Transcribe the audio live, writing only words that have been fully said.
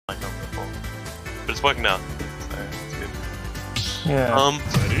it's working now. So, it's good. Yeah.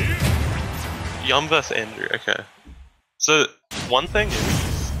 Yum vs Andrew. Okay. So one thing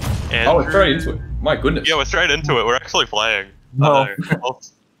is, Andrew... Oh, we're straight into it. My goodness. Yeah, we're straight into it. We're actually playing. No.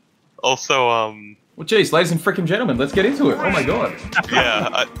 Also, Well, geez, ladies and freaking gentlemen, let's get into it. Oh my god.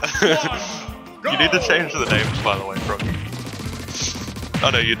 yeah. You need to change the names, by the way, Froggy. Oh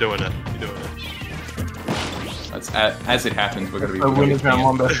no, you're doing it. You're doing it. That's as it happens. We're gonna be. So winners round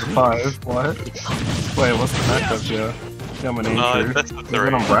 1 best of 5. What? Wait, what's the matchup here? Yum and Andrew. That's the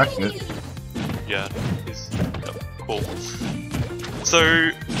They're on bracket. Yeah. Cool.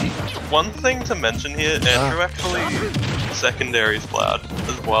 So, one thing to mention here, Andrew actually secondaries Cloud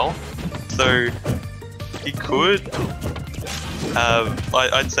as well. So, he could have,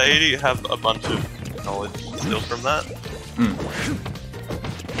 I'd say he have a bunch of knowledge still from that.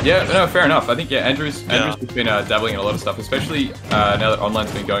 Yeah, no, fair enough. I think Andrew's just been dabbling in a lot of stuff, especially now that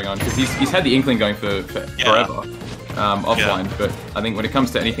online's been going on, because he's had the inkling going for forever offline. But I think when it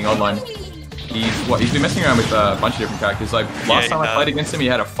comes to anything online, he's been messing around with a bunch of different characters. Like last time I played against him, he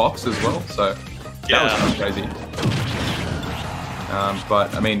had a fox as well, so that was kind of crazy.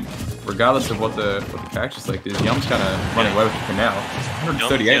 But I mean, regardless of what the character select is, Yum's kind of running away with it for now.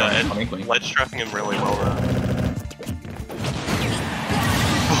 138 on inkling. Ledge trapping him really well though.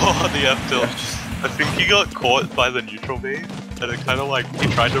 Oh, the F tilt. I think he got caught by the neutral beam, and it kind of like, he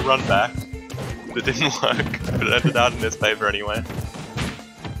tried to run back, but it didn't work. But it ended out in his favor anyway.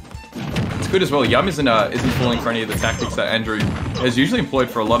 It's good as well. Yum isn't falling for any of the tactics that Andrew has usually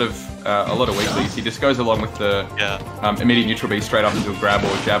employed for a lot of weeklies. He just goes along with the immediate neutral beam straight up into a grab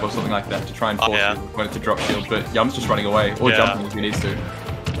or jab or something like that to try and force the opponent to drop shield. But Yum's just running away or jumping if he needs to.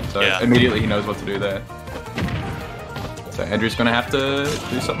 So immediately he knows what to do there. So Andrew's gonna have to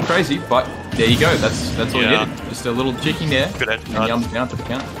do something crazy, but there you go. That's all he did. Just a little cheeking there. Good edge. And Yum's down to the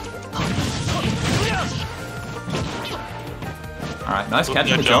count. All right, nice catch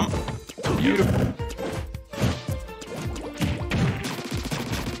on the jump. Beautiful.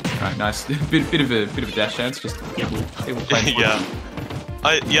 All right, nice. bit of a dash dance. Just people playing.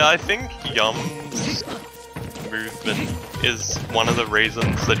 I think Yum's movement is one of the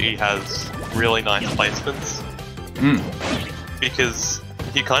reasons that he has really nice placements. Because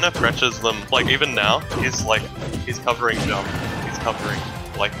he kind of pressures them, like even now, he's covering jump, he's covering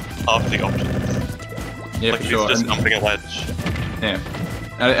like half the options. Yeah, like for sure. He's just jumping a ledge. Yeah.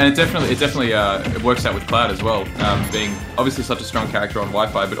 And it definitely it works out with Cloud as well, being obviously such a strong character on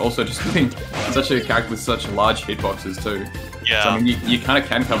Wi-Fi, but also just being such a character with such large hitboxes too. Yeah. So I mean, you kind of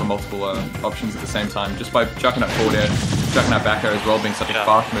can cover multiple options at the same time, just by chucking up forward air, chucking up back air as well, being such a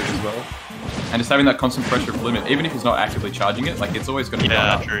fast move as well. And just having that constant pressure of limit, even if he's not actively charging it, like it's always going to be going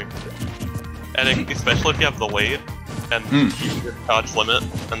up. True. And especially if you have the lead, and you charge limit,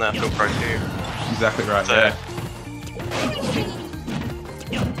 and that's your pro team. Exactly right, so,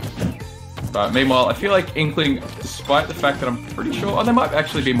 But meanwhile, I feel like Inkling, despite the fact that I'm pretty sure, they might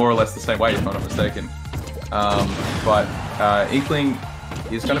actually be more or less the same way if I'm not mistaken. But Inkling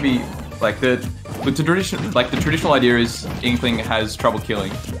is going to be like the traditional idea is Inkling has trouble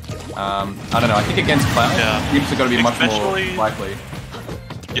killing. I don't know. I think against Cloud, Imps are going to be much more likely.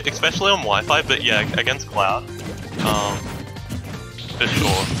 Yeah, especially on Wi-Fi, but yeah, against Cloud, for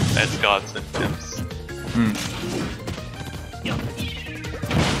sure, edge guards and Imps.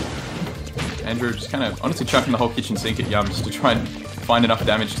 Andrew just kind of honestly chucking the whole kitchen sink at Yum just to try and find enough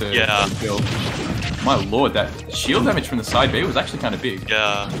damage to kill. My lord, that shield damage from the side B was actually kind of big.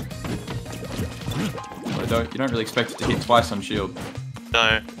 Yeah. But you don't really expect it to hit twice on shield.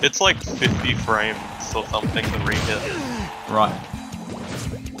 No, it's like 50 frames or something to re-hit. Right.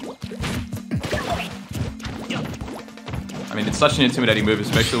 I mean, it's such an intimidating move,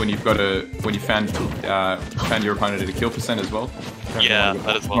 especially when you've got when you found your opponent at a kill percent as well. Yeah,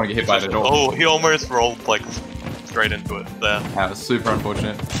 that as well. Want to get hit by it at all. Oh, he almost rolled like straight into it there. That was super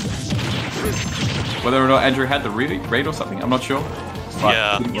unfortunate. Whether or not Andrew had the read or something, I'm not sure.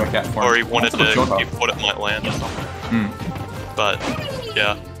 But it didn't work out for him. Or he wanted to, he thought it might land or something. But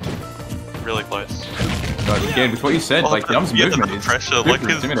yeah, really close. But again, with what you said, like Yum's movement is super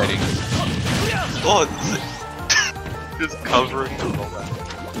intimidating. Oh, it's just covering him all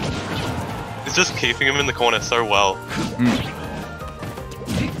that. It's just keeping him in the corner so well.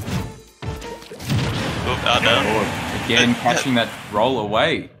 Out now. Again, catching that roll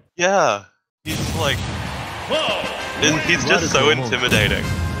away. Yeah, he's like, he's just so intimidating,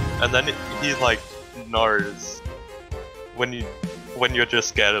 and then he like knows when you're just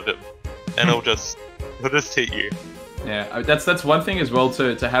scared of him, and he'll just hit you. Yeah, that's one thing as well,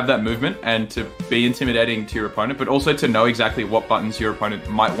 to have that movement and to be intimidating to your opponent, but also to know exactly what buttons your opponent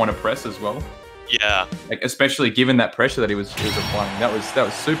might want to press as well. Yeah. Like especially given that pressure that he was applying. That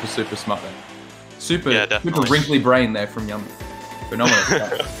was super smart. Man. Super wrinkly brain there from Yummy. Phenomenal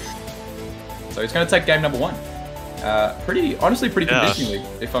stuff. So he's going to take game number 1. Honestly pretty convincingly.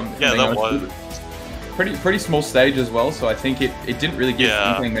 If I'm being honest. Pretty small stage as well. So I think it didn't really give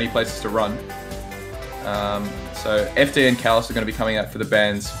anything many places to run. So FD and Callus are going to be coming out for the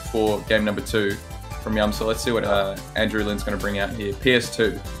bans for game number 2 from Yum. So let's see what Andrew Lynn's going to bring out here. PS2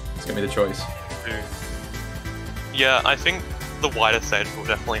 is going to be the choice. Yeah, I think the wider stage will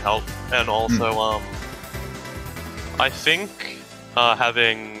definitely help, and also I think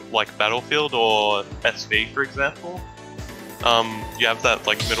having like Battlefield or SV, for example, you have that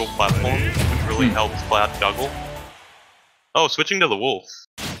like middle platform, which really helps Cloud juggle. Oh, switching to the Wolf.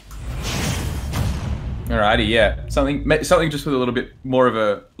 Alrighty, yeah, something just with a little bit more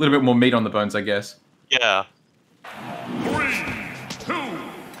meat on the bones, I guess. Yeah. 3, 2,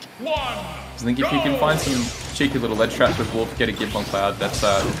 1. I think if you can find some cheeky little lead traps with Wolf, get a gift on Cloud, that's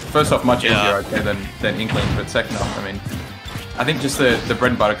first off much easier than Inkling, but second off, I mean, I think just the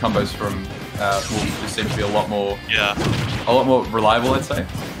bread and butter combos from Wolf just seem to be a lot more reliable, I'd say.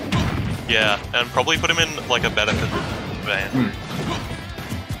 Yeah, and probably put him in like a better position than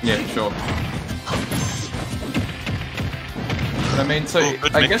Yeah, for sure. But I mean, so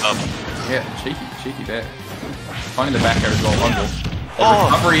I guess cheeky there. Finding the back air as well on Wolf.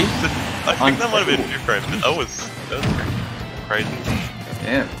 Recovery. I think that might have been 2 frames. That was crazy.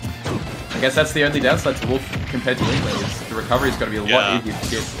 Yeah. I guess that's the only downside to Wolf compared to Inkling is the recovery's got to be a lot easier to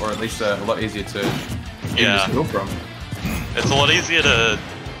get, or at least a lot easier to get the skill from. It's a lot easier to,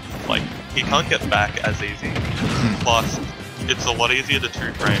 like, he can't get back as easy. Plus, it's a lot easier to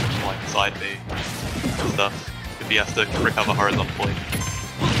 2 frame, like, side B and stuff, if he has to recover horizontally.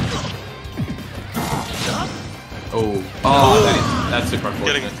 That's super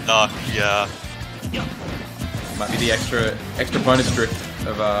unfortunate. Getting stuck, yeah. Might be the extra bonus drift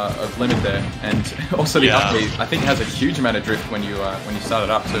of limit there, and also the up B. I think it has a huge amount of drift when you start it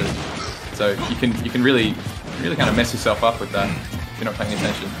up too. So you can really kind of mess yourself up with that if you're not paying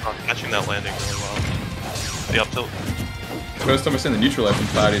attention. Catching that landing really well. The up tilt. First time I've seen the neutral open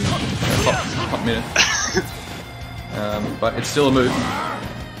cloud in a hot minute. But it's still a move.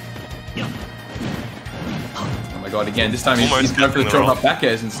 Oh my god, again, this time he's going for the drop up back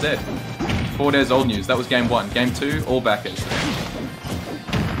airs instead. 4 days old news, that was game 1. Game 2, all back airs.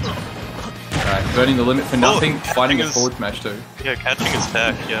 Alright, burning the limit for nothing, fighting a forward smash too. Yeah, catching his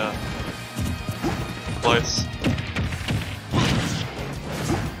tech, yeah. Close.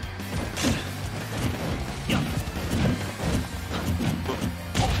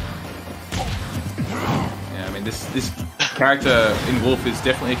 Yeah, I mean, this character in Wolf is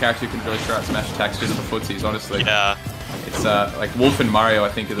definitely a character who can really try out smash attacks just for footsies, honestly. Yeah. It's like Wolf and Mario, I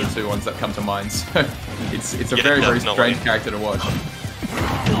think, are the 2 ones that come to mind. So it's a very strange character to watch.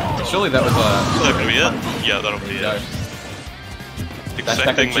 Surely that was that gonna be it? Yeah, that'll be it.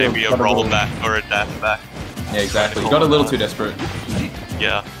 Expecting maybe a roll back or a dash back. Yeah, exactly. You got a little too desperate.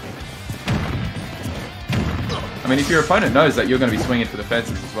 Yeah. I mean, if your opponent knows that you're going to be swinging for the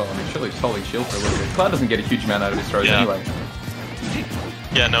fences as well, I mean, surely just holding shield for a little bit. Cloud doesn't get a huge amount out of his throws anyway.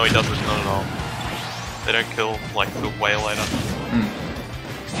 Yeah, no, he doesn't. Not at all. They don't kill, like, the way later.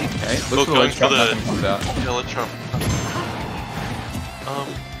 Okay, looks for the ledge trump, nothing comes out. Yeah, ledge trump.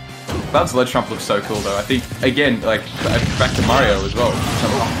 Cloud's ledge trump looks so cool, though. I think, again, like, back to Mario as well.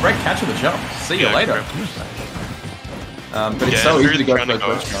 Great catch of the jump. See you later. But it's so easy to go for those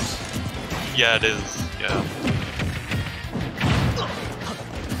ledge trumps. Yeah, it is. Yeah.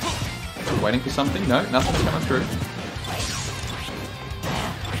 Waiting for something? No, nothing's coming through.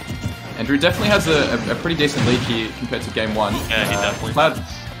 Andrew definitely has a pretty decent lead here compared to game 1. Yeah, he definitely does.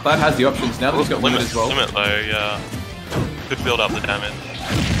 Cloud has the options now that he's got limit as well. Limit though, yeah. Could build up the damage.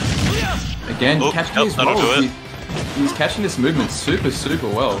 Again, catching his rolls. He's catching this movement super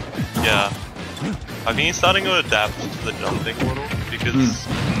well. Yeah. I think he's starting to adapt to the jumping a little, because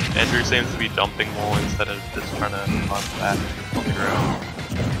Andrew seems to be jumping more instead of just trying to run back on the ground.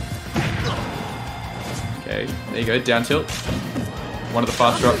 Okay, there you go, down tilt. One of the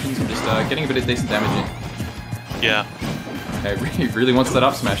faster options, and just getting a bit of decent damage in. Yeah. Okay, he really wants that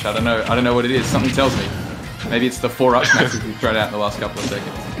up smash. I don't know what it is. Something tells me. Maybe it's the 4 up smashes we've thrown out in the last couple of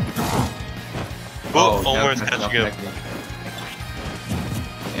seconds. Almost catching him.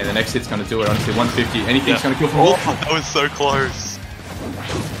 Yeah, the next hit's going to do it, honestly. 150. Anything's going to kill from Wolf. That was so close.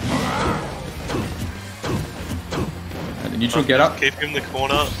 And the neutral get up. Keep him in the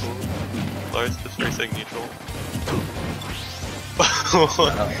corner. Close, just resetting neutral.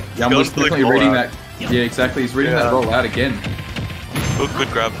 Yum was definitely reading that. Yeah, exactly. He's reading that roll out again. Good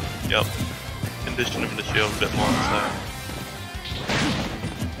grab. Yep. condition him to shield a bit more, so...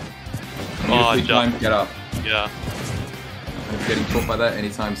 Beautifully jump. timed get up. Yeah. I'm getting caught by that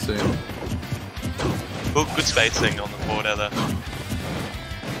anytime soon. Good spacing on the forward air there.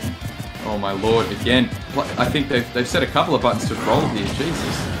 Oh my lord, again. I think they've set a couple of buttons to roll here,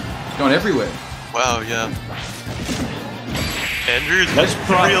 Jesus. It's gone everywhere. Wow, yeah. Andrew's Let's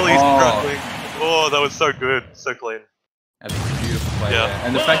try- really oh. struggling. Oh, that was so good. So clean. That's a beautiful play Yeah. there.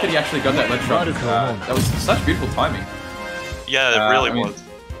 And the fact that he actually got that ledge drop, that was such beautiful timing. Yeah, it really I mean, was.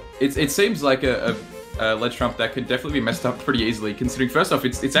 It seems like a ledge trump that could definitely be messed up pretty easily, considering first off,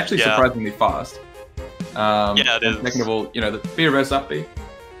 it's actually Yeah. surprisingly fast. Yeah, it is. Second of all, you know, the B reverse up B.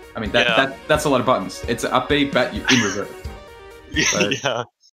 I mean, that's a lot of buttons. It's an up B, bat in reverse. So, Yeah.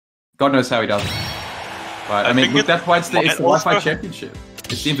 God knows how he does it. But I mean, think look, that's why it's the might Wi-Fi also- championship.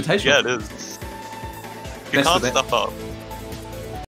 It's the invitation. Yeah, it is. You Best of can't it. stuff up.